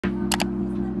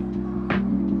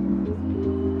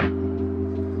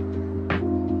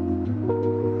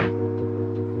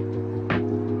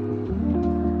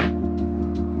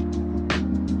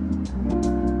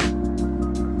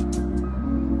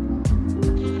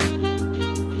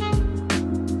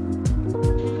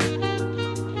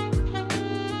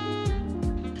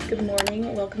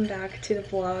welcome back to the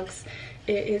vlogs.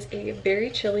 It is a very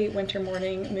chilly winter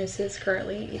morning. Moose is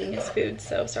currently eating his food,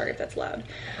 so sorry if that's loud.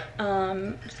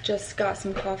 Just got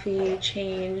some coffee,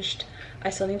 changed. I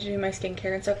still need to do my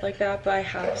skincare and stuff like that, but I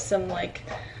have some like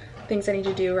things I need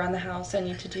to do around the house. I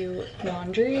need to do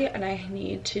laundry and I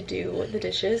need to do the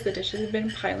dishes. The dishes have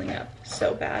been piling up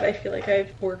so bad. I feel like I'm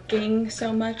working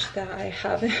so much that I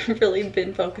haven't really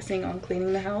been focusing on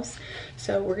cleaning the house.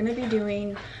 So we're gonna be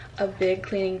doing a big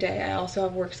cleaning day. I also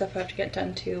have work stuff I have to get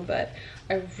done too, but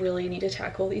I really need to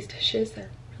tackle these dishes.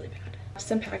 They're really bad.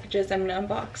 Some packages I'm gonna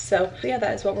unbox. So yeah,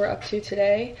 that is what we're up to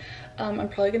today. I'm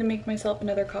probably gonna make myself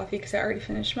another coffee because I already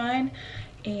finished mine.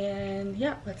 And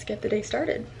yeah, let's get the day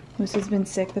started. Moose has been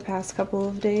sick the past couple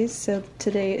of days, so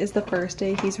today is the first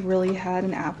day he's really had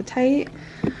an appetite.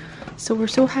 So we're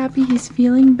so happy he's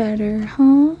feeling better,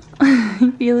 huh?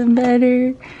 Feeling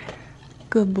better?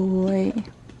 Good boy.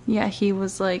 Yeah, he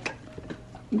was like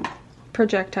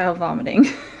projectile vomiting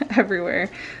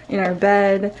everywhere, in our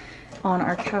bed, on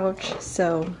our couch,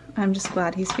 so I'm just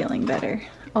glad he's feeling better.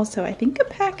 Also, I think a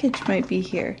package might be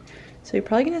here, so you're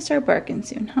probably gonna start barking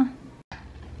soon, huh?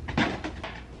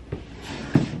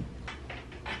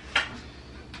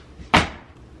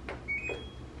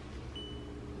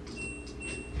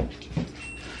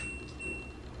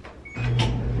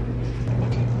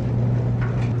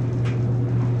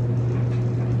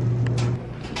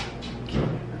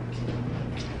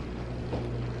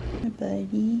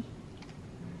 Buddy.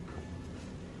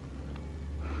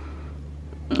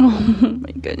 Oh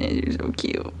my goodness, you're so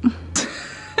cute.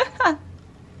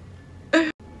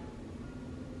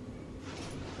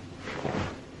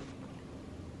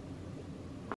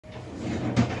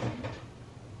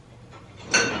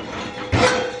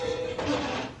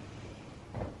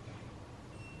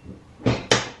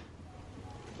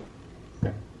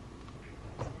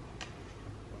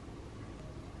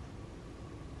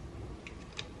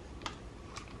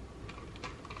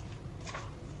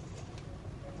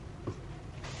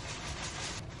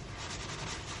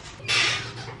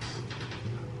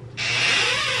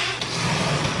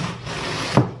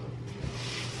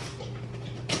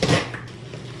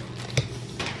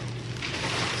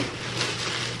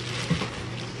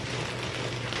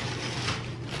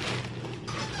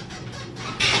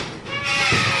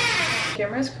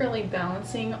 Camera is currently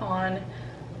balancing on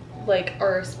like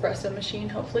our espresso machine.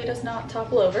 Hopefully it does not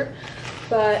topple over,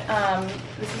 but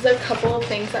this is a couple of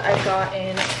things that I got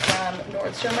in from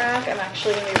Nordstrom Rack. I'm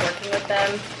actually going to be working with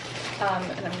them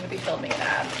and I'm going to be filming an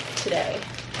ad today,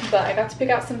 but I got to pick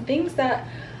out some things that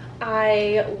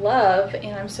I love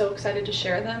and I'm so excited to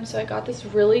share them. So I got this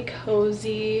really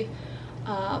cozy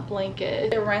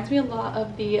blanket. It reminds me a lot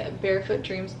of the Barefoot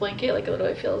Dreams blanket, like it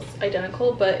literally feels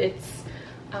identical, but it's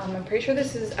I'm pretty sure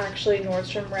this is actually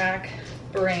Nordstrom Rack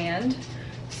brand,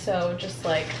 so just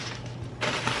like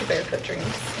the Barefoot Dreams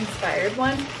inspired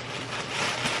one.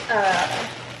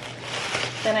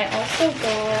 Then I also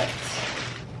got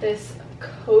this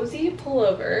cozy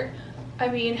pullover. I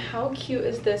mean, how cute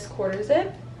is this quarter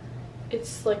zip?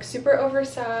 It's like super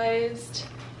oversized.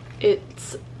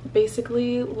 It's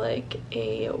basically like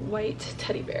a white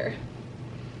teddy bear.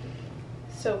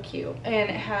 So cute, and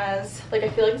it has like, I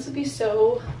feel like this would be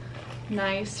so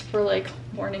nice for like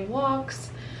morning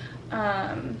walks,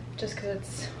 just because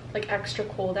it's like extra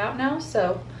cold out now,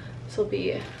 so this will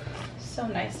be so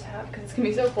nice to have because it's gonna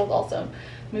be so cold. Also,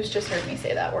 Moose just heard me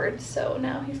say that word, so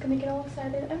now he's gonna get all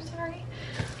excited. I'm sorry.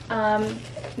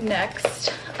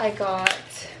 Next I got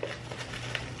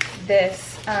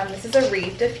this. This is a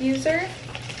reed diffuser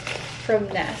from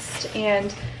Nest,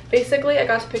 and basically I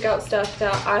got to pick out stuff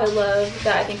that I love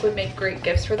that I think would make great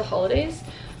gifts for the holidays.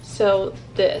 So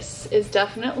this is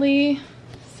definitely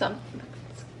something.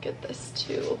 Let's get this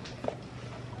too.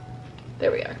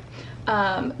 There we are.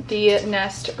 The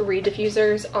Nest reed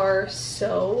diffusers are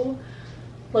so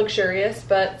luxurious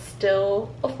but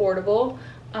still affordable,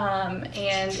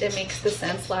 and it makes the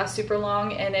scents last super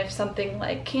long. And if something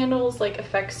like candles like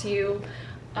affects you,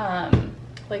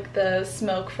 like the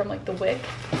smoke from like the wick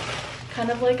kind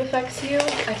of like affects you,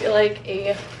 I feel like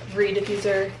a reed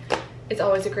diffuser is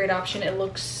always a great option. It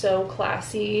looks so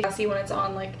classy when it's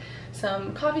on like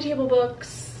some coffee table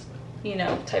books, you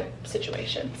know, type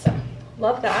situation. So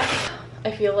love that.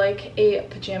 I feel like a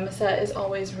pajama set is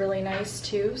always really nice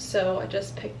too, so I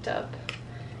just picked up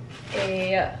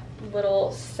a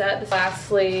little set.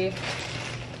 Lastly,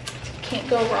 can't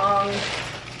go wrong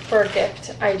for a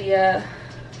gift idea,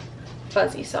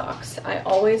 fuzzy socks. I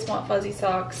always want fuzzy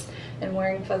socks and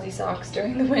wearing fuzzy socks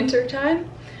during the winter time,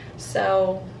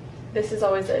 so this is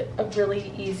always a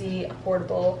really easy,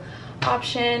 affordable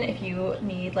option if you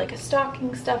need like a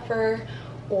stocking stuffer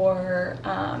or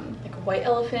like a white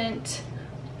elephant.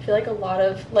 I feel like a lot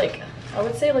of, like, I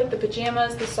would say like the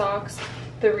pajamas, the socks,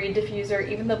 the reed diffuser,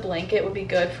 even the blanket would be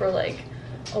good for like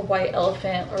a white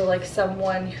elephant or like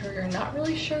someone who you're not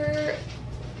really sure,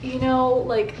 you know,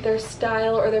 like their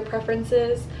style or their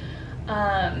preferences.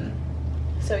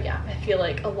 So yeah, I feel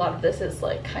like a lot of this is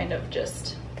like kind of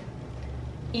just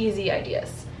easy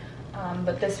ideas.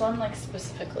 But this one, like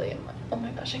specifically, I'm like, oh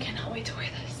my gosh, I cannot wait to wear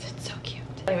this. It's so cute.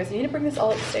 Anyways, I need to bring this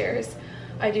all upstairs.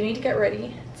 I do need to get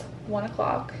ready. It's 1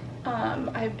 o'clock.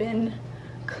 I've been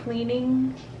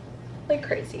cleaning like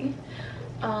crazy,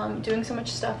 doing so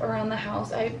much stuff around the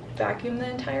house. I vacuumed the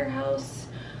entire house.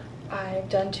 I've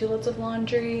done 2 loads of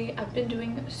laundry. I've been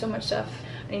doing so much stuff.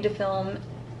 I need to film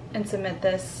and submit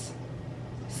this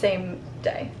same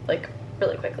day, like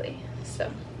really quickly.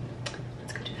 So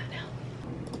let's go do that now.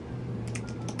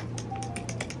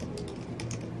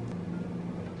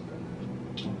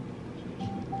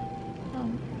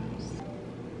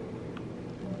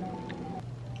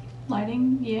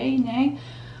 Lighting, yay, nay.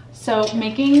 So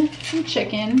making some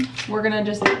chicken. We're gonna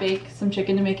just bake some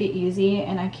chicken to make it easy,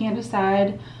 and I can't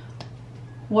decide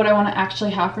what I want to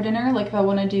actually have for dinner. Like if I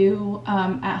want to do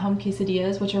at-home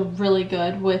quesadillas, which are really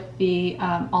good with the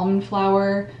almond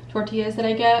flour tortillas that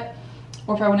I get,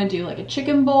 or if I want to do like a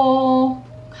chicken bowl,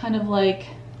 kind of like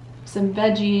some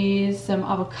veggies, some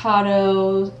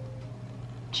avocado,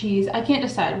 cheese. I can't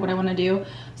decide what I want to do,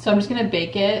 so I'm just gonna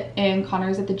bake it, and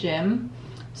Connor's at the gym,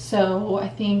 so I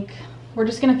think we're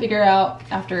just gonna figure out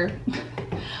after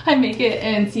I make it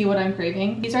and see what I'm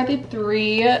craving. These are the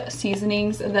 3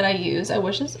 seasonings that I use. I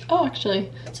wish this, oh actually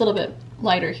it's a little bit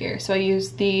lighter here. So I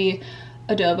use the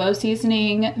adobo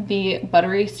seasoning, the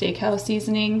buttery steakhouse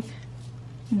seasoning.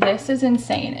 This is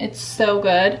insane, it's so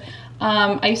good.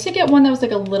 I used to get one that was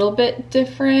like a little bit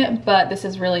different, but this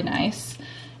is really nice.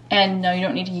 And no, you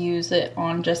don't need to use it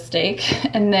on just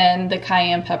steak. And then the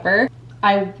cayenne pepper,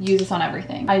 I use this on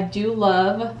everything. I do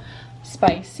love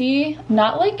spicy,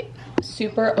 not like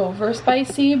super over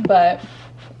spicy, but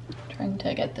I'm trying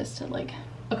to get this to like,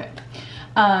 okay,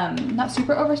 not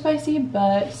super over spicy,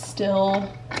 but still,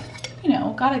 you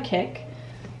know, got a kick.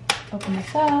 Open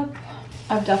this up.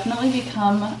 I've definitely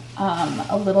become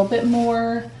a little bit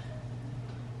more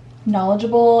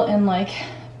knowledgeable in like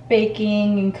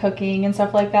baking and cooking and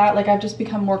stuff like that. Like I've just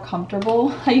become more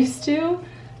comfortable. I used to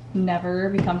never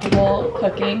be comfortable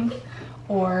cooking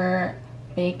or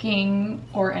baking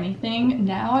or anything.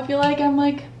 Now I feel like I'm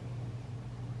like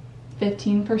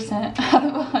 15% out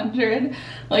of 100.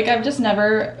 Like I've just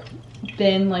never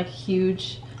been like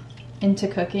huge into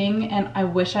cooking, and I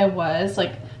wish I was.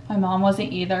 Like my mom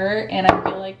wasn't either, and I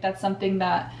feel like that's something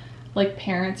that like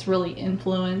parents really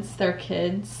influence their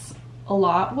kids a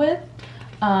lot with,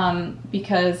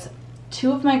 because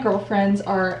 2 of my girlfriends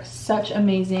are such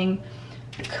amazing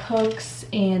cooks,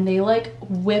 and they like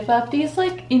whip up these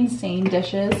like insane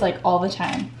dishes like all the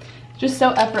time, just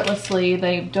so effortlessly.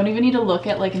 They don't even need to look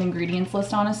at like an ingredients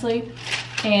list, honestly,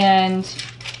 and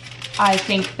I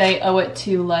think they owe it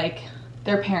to like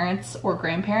their parents or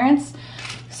grandparents.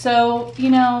 So, you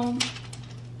know,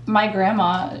 my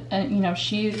grandma, and you know,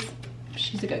 she's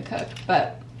a good cook,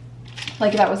 but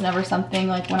like that was never something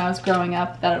like when I was growing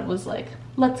up that it was like,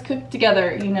 let's cook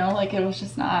together, you know, like it was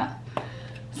just not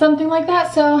something like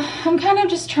that. So I'm kind of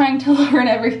just trying to learn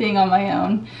everything on my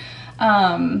own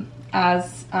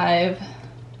as I've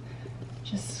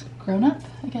just grown up,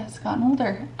 I guess, gotten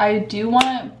older. I do want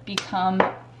to become,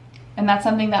 and that's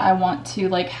something that I want to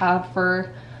like have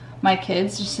for my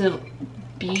kids, just to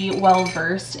be well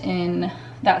versed in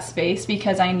that space,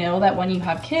 because I know that when you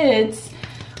have kids,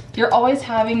 you're always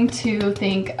having to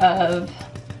think of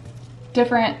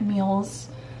different meals,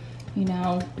 you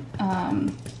know,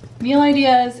 meal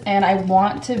ideas, and I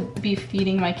want to be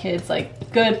feeding my kids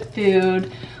like good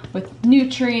food with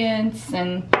nutrients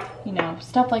and, you know,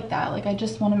 stuff like that. Like I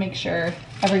just want to make sure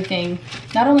everything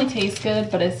not only tastes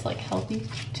good, but it's like healthy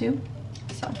too.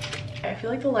 So I feel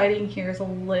like the lighting here is a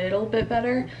little bit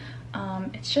better.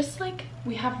 It's just like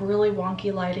we have really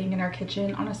wonky lighting in our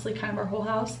kitchen, honestly, kind of our whole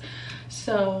house.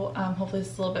 So hopefully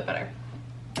it's a little bit better.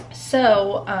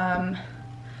 So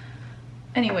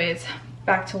anyways,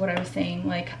 back to what I was saying,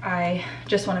 like I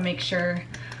just want to make sure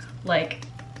like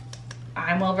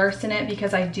I'm well versed in it,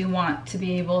 because I do want to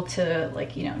be able to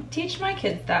like, you know, teach my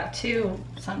kids that too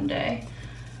someday.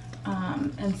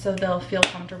 And so they'll feel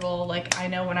comfortable. Like I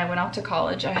know when I went out to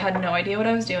college, I had no idea what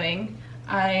I was doing.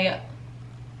 I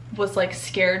was like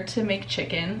scared to make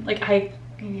chicken. Like I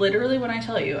literally, when I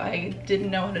tell you, I didn't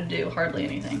know how to do hardly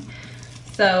anything.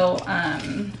 So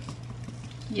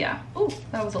yeah. Oh,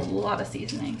 that was a lot of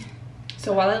seasoning.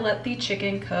 So while I let the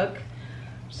chicken cook,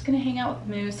 just gonna hang out with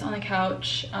Moose on the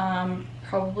couch,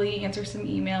 probably answer some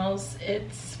emails.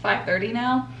 It's 5:30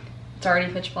 now. It's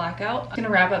already pitch black out. I'm gonna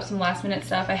wrap up some last minute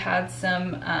stuff. I had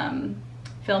some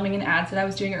filming and ads that I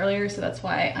was doing earlier, so that's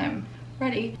why I'm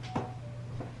ready.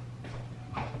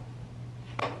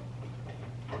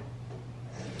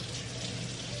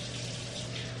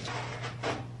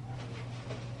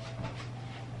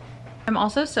 I'm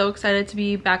also so excited to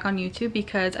be back on YouTube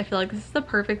because I feel like this is the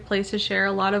perfect place to share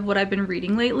a lot of what I've been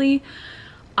reading lately.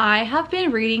 I have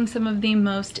been reading some of the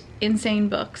most insane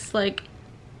books. Like,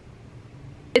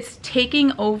 it's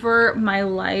taking over my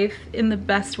life in the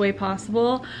best way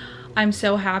possible. I'm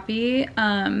so happy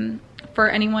for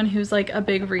anyone who's like a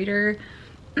big reader,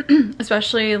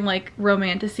 especially in like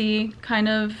romantasy kind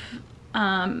of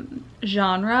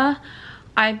genre.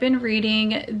 I've been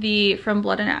reading the From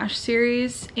Blood and Ash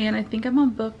series, and I think I'm on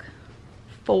book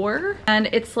 4. And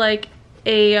it's like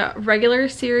a regular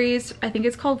series. I think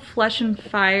it's called Flesh and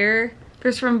Fire.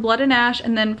 There's From Blood and Ash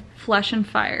and then Flesh and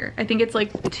Fire. I think it's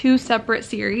like 2 separate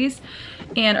series,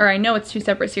 or I know it's 2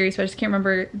 separate series, so I just can't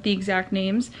remember the exact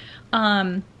names.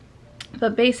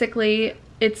 But basically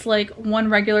it's like one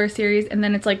regular series and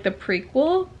then it's like the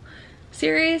prequel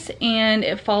series, and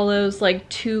it follows like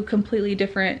 2 completely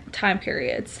different time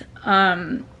periods.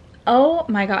 Oh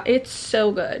my god, it's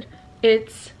so good.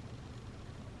 It's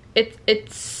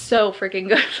so freaking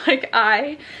good. Like,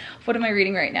 what am I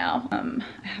reading right now?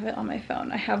 I have it on my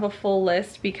phone. I have a full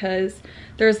list because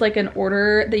there's like an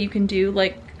order that you can do,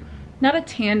 like not a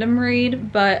tandem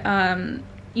read, but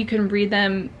you can read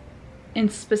them in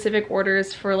specific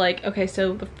orders for like, okay,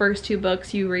 so the first 2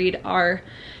 books you read are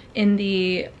in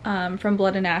the From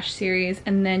Blood and Ash series,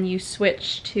 and then you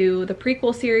switch to the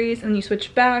prequel series and you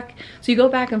switch back, so you go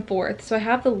back and forth. So I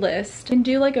have the list. You can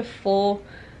do like a full,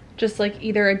 just like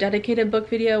either a dedicated book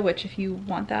video, which if you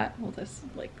want that, well, this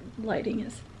like lighting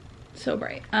is so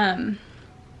bright,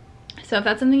 so if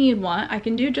that's something you'd want, I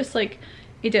can do just like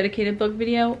a dedicated book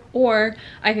video, or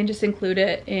I can just include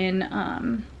it in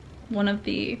one of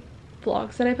the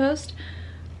vlogs that I post.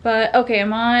 But okay,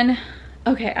 I'm on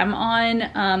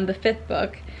the 5th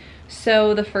book.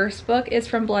 So the first book is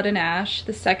From Blood and Ash.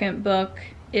 The second book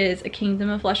is A Kingdom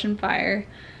of Flesh and Fire.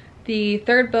 The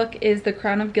third book is The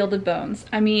Crown of Gilded Bones.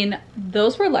 I mean,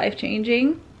 those were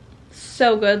life-changing.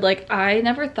 So good. Like, I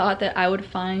never thought that I would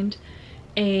find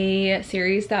a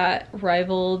series that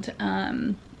rivaled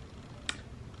Throne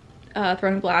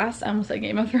of Glass. I almost said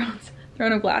Game of Thrones.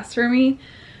 Throne of Glass for me.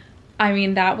 I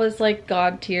mean, that was like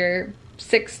god tier.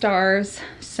 6 stars,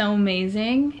 so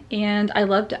amazing. And I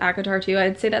loved ACOTAR too.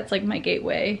 I'd say that's like my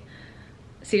gateway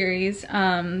series.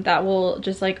 That will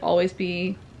just like always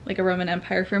be like a Roman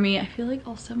Empire for me. I feel like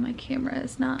also my camera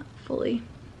is not fully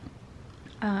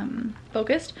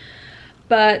focused.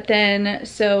 But then,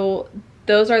 so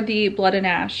those are the Blood and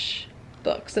Ash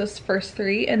books, those first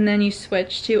 3, and then you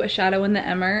switch to A Shadow in the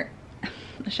Ember,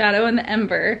 A Shadow in the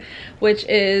Ember, which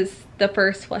is the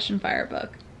first Flesh and Fire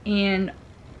book. And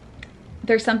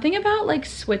there's something about like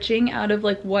switching out of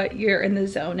like what you're in the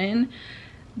zone in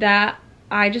that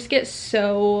I just get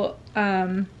so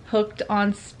hooked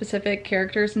on specific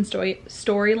characters and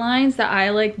storylines that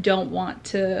I like don't want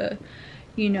to,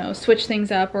 you know, switch things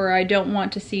up, or I don't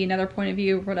want to see another point of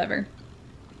view or whatever.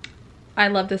 I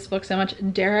love this book so much.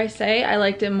 Dare I say I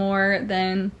liked it more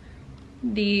than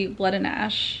the Blood and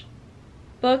Ash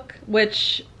book,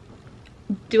 which,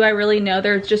 do I really know?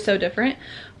 They're just so different.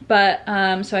 But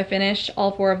so I finished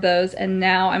all 4 of those, and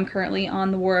now I'm currently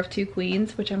on The War of Two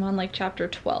Queens, which I'm on like chapter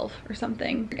 12 or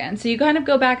something again. So you kind of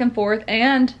go back and forth,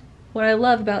 and what I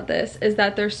love about this is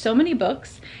that there's so many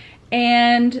books,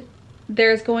 and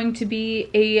there's going to be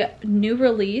a new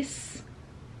release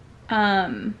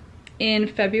on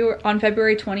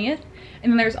February 20th,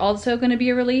 and then there's also going to be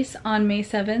a release on May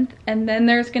 7th, and then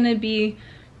there's going to be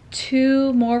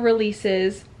 2 more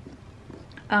releases,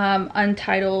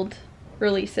 untitled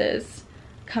releases,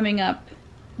 coming up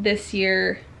this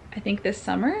year, I think this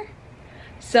summer.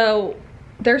 So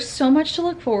there's so much to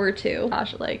look forward to.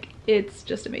 Gosh, like, it's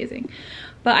just amazing.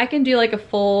 But I can do like a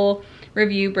full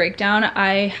review breakdown.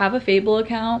 I have a Fable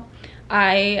account.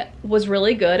 I was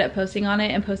really good at posting on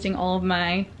it and posting all of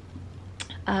my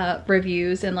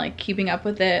reviews and like keeping up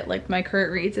with it, like my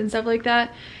current reads and stuff like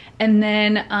that. And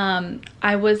then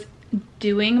I was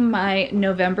doing my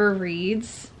November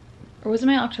reads, or was it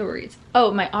my October reads?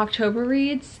 Oh, my October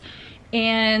reads.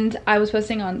 And I was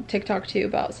posting on TikTok too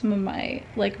about some of my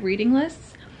like reading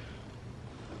lists.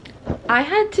 I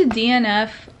had to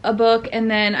DNF a book, and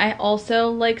then I also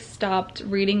like stopped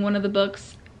reading one of the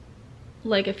books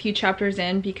like a few chapters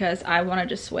in because I wanted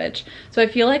to switch. So I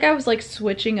feel like I was like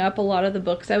switching up a lot of the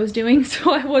books I was doing,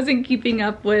 so I wasn't keeping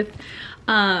up with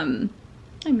hi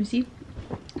Moosey,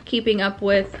 keeping up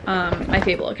with my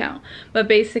Fable account. But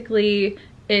basically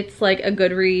it's like a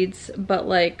Goodreads but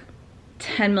like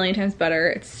 10 million times better.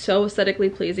 It's so aesthetically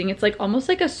pleasing. It's like almost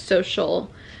like a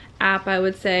social app, I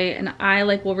would say, and I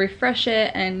like will refresh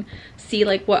it and see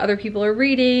like what other people are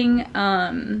reading.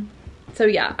 So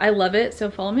yeah, I love it.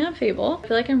 So follow me on Fable. I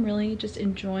feel like I'm really just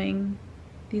enjoying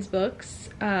these books.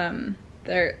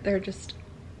 They're just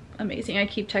amazing. I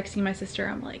keep texting my sister,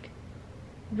 I'm like,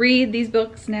 read these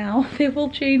books now. They will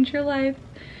change your life.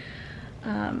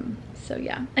 So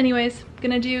yeah, anyways,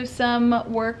 gonna do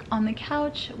some work on the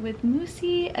couch with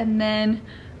Moosey, and then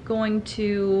going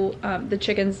to the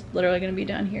chicken's literally gonna be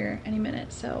done here any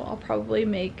minute, so I'll probably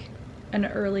make an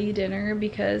early dinner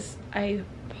because I've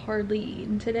hardly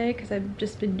eaten today because I've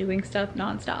just been doing stuff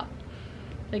nonstop,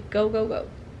 like go go go.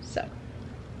 So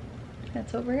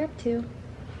that's what we're up to.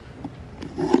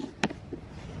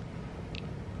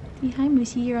 Say hi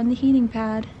Moosey, you're on the heating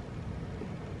pad.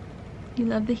 You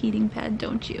love the heating pad,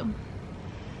 don't you?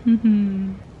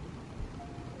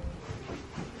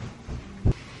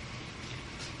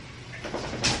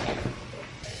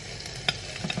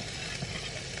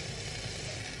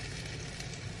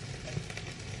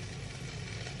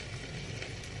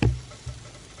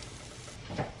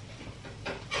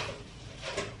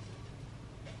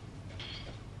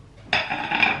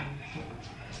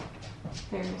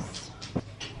 There's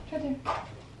right there.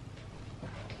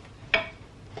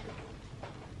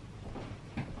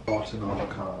 Rotten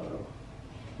avocado.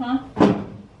 Huh?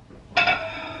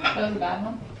 That was a bad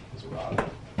one? It's rotten.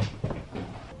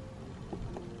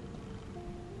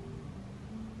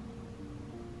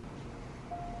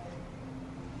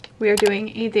 We are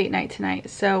doing a date night tonight,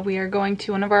 so we are going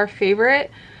to one of our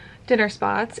favorite dinner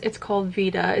spots. It's called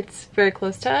Vita. It's very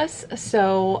close to us,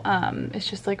 so it's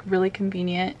just like really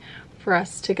convenient for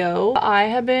us to go. I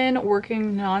have been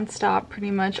working non-stop pretty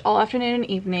much all afternoon and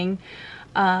evening.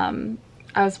 I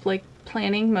was like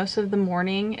planning most of the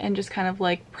morning and just kind of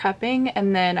like prepping,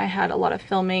 and then I had a lot of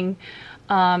filming,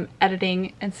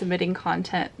 editing and submitting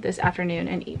content this afternoon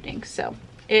and evening. So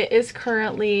it is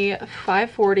currently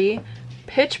 5:40,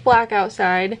 pitch black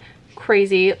outside,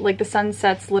 crazy, like the sun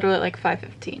sets literally at like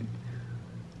 5:15.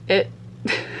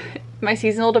 My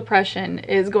seasonal depression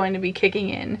is going to be kicking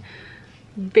in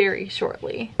very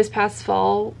shortly. This past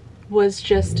fall was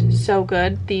just so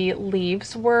good. The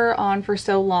leaves were on for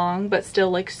so long, but still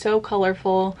like so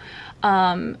colorful.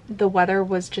 The weather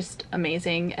was just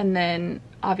amazing. And then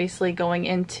obviously going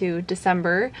into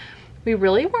December, we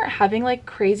really weren't having like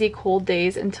crazy cold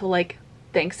days until like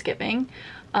Thanksgiving,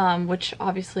 which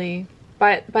obviously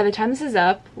by the time this is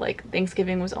up, like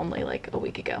Thanksgiving was only like a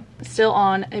week ago. Still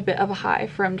on a bit of a high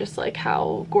from just like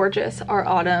how gorgeous our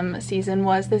autumn season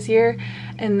was this year.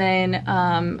 And then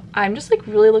I'm just like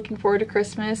really looking forward to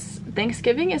Christmas.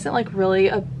 Thanksgiving isn't like really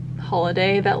a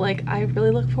holiday that like I really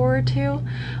look forward to.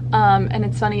 And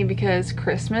it's funny because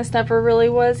Christmas never really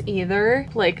was either.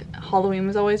 Like Halloween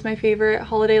was always my favorite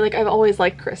holiday. Like I've always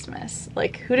liked Christmas.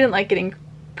 Like who didn't like getting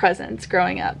presents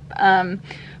growing up?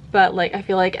 But like I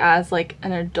feel like as like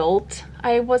an adult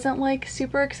I wasn't like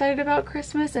super excited about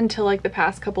Christmas until like the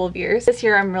past couple of years. This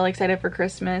year I'm really excited for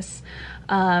Christmas.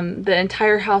 The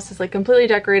entire house is like completely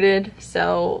decorated,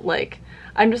 so like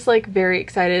I'm just like very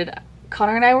excited.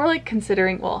 Connor and I were like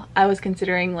considering, well, I was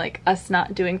considering like us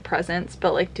not doing presents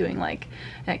but like doing like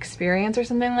an experience or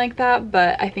something like that,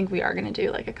 but I think we are gonna do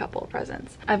like a couple of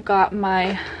presents. I've got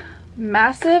my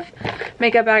massive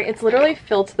makeup bag. It's literally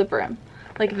filled to the brim.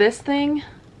 Like this thing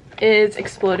is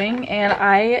exploding, and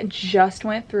I just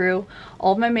went through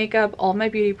all of my makeup, all of my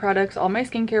beauty products, all my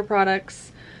skincare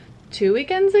products 2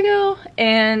 weekends ago,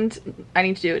 and I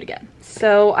need to do it again.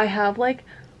 So I have like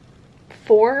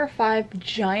 4 or 5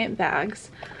 giant bags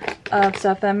of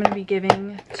stuff that I'm going to be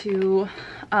giving to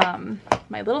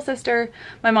my little sister,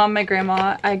 my mom, my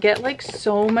grandma. I get like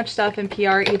so much stuff in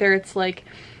PR. Either it's like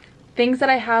things that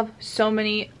I have so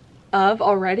many of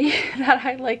already that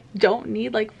I like don't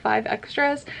need like 5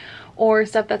 extras, or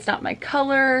stuff that's not my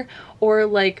color, or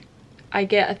like I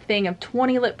get a thing of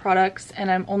 20 lip products and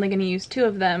I'm only going to use 2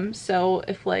 of them. So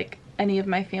if like any of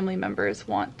my family members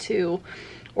want to,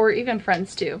 or even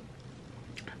friends too,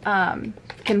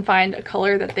 can find a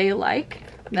color that they like,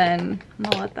 then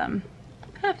I'll let them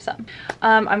have some.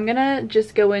 I'm gonna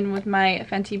just go in with my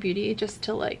Fenty Beauty just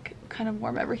to like kind of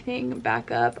warm everything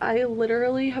back up. I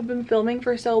literally have been filming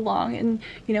for so long, and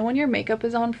you know when your makeup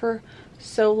is on for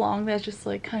so long that's just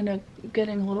like kind of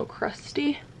getting a little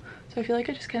crusty. So I feel like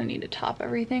I just kind of need to top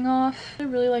everything off.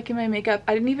 I'm really liking my makeup.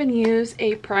 I didn't even use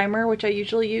a primer, which I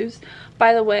usually use.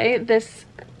 By the way, this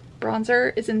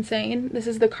bronzer is insane. This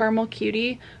is the Caramel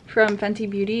Cutie from Fenty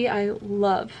Beauty. I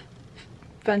love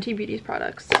Fenty Beauty's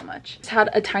products so much. Just had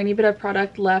a tiny bit of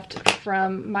product left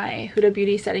from my Huda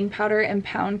Beauty setting powder and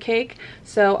pound cake.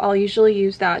 So I'll usually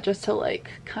use that just to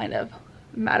like kind of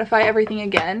mattify everything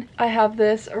again. I have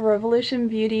this Revolution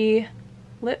Beauty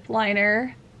lip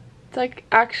liner. It's like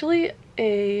actually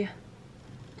a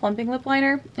plumping lip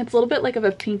liner. It's a little bit like of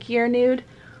a pinkier nude.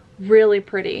 Really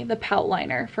pretty. The pout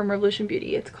liner from Revolution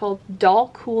Beauty. It's called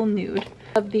Doll Cool Nude.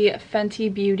 Of the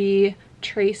Fenty Beauty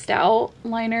traced out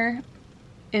liner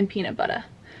in peanut butter.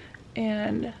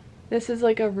 And this is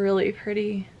like a really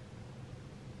pretty,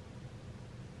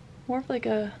 more of like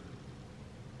a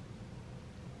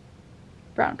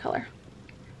brown color.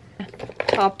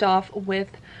 Topped off with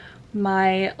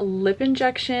my lip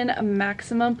injection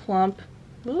Maximum Plump.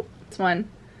 Ooh, this one.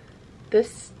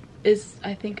 This is,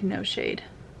 I think, no shade.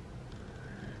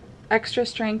 Extra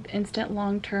Strength Instant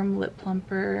Long-Term Lip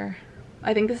Plumper.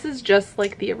 I think this is just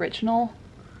like the original.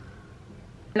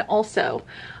 And also,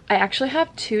 I actually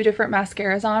have two different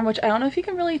mascaras on, which I don't know if you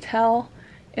can really tell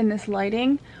in this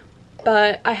lighting,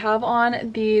 but I have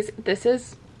on these. This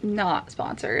is not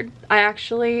sponsored. I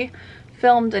actually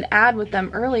filmed an ad with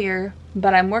them earlier,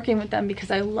 but I'm working with them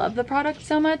because I love the product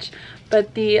so much.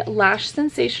 But the Lash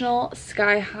Sensational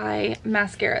Sky High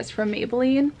mascaras from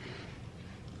Maybelline,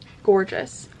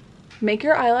 gorgeous. Make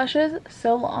your eyelashes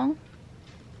so long.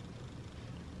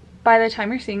 By the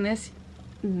time you're seeing this,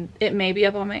 it may be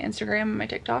up on my Instagram and my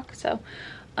TikTok. So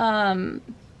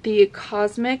the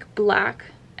Cosmic Black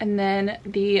and then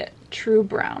the True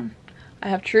Brown. I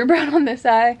have True Brown on this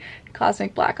eye,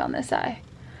 Cosmic Black on this eye.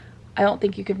 I don't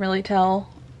think you can really tell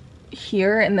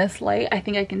here in this light. I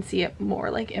think I can see it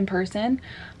more like in person.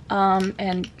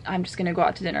 And I'm just gonna go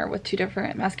out to dinner with two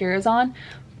different mascaras on.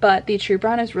 But the True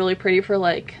Brown is really pretty for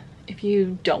like, if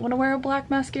you don't want to wear a black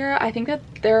mascara. I think that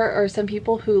there are some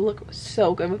people who look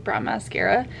so good with brown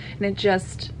mascara, and it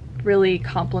just really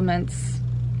complements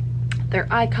their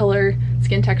eye color,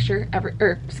 skin texture,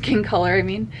 skin color, I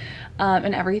mean,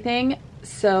 and everything.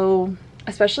 So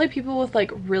especially people with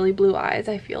like really blue eyes,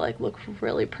 I feel like look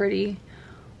really pretty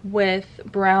with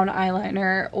brown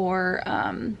eyeliner or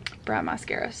brown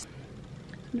mascaras.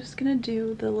 I'm just gonna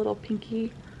do the little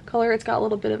pinky color. It's got a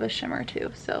little bit of a shimmer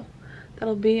too, so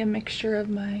that'll be a mixture of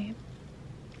my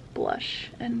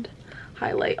blush and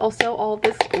highlight. Also, all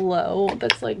this glow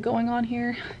that's like going on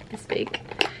here is fake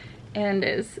and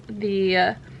is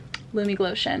the Lumi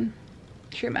Glotion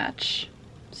True Match.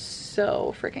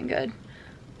 So freaking good.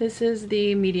 This is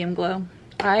the medium glow.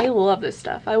 I love this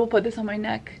stuff. I will put this on my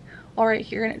neck all right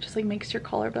here, and it just like makes your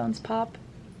collarbones pop,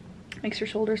 makes your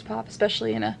shoulders pop,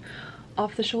 especially in a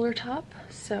off the shoulder top.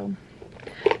 So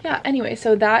yeah, anyway,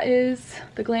 so that is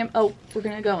the glam. Oh, we're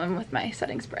gonna go in with my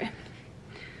setting spray.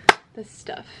 This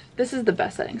stuff, this is the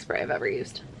best setting spray I've ever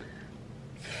used.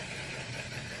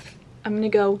 I'm gonna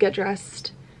go get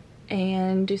dressed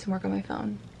and do some work on my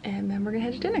phone, and then we're gonna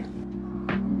head to dinner.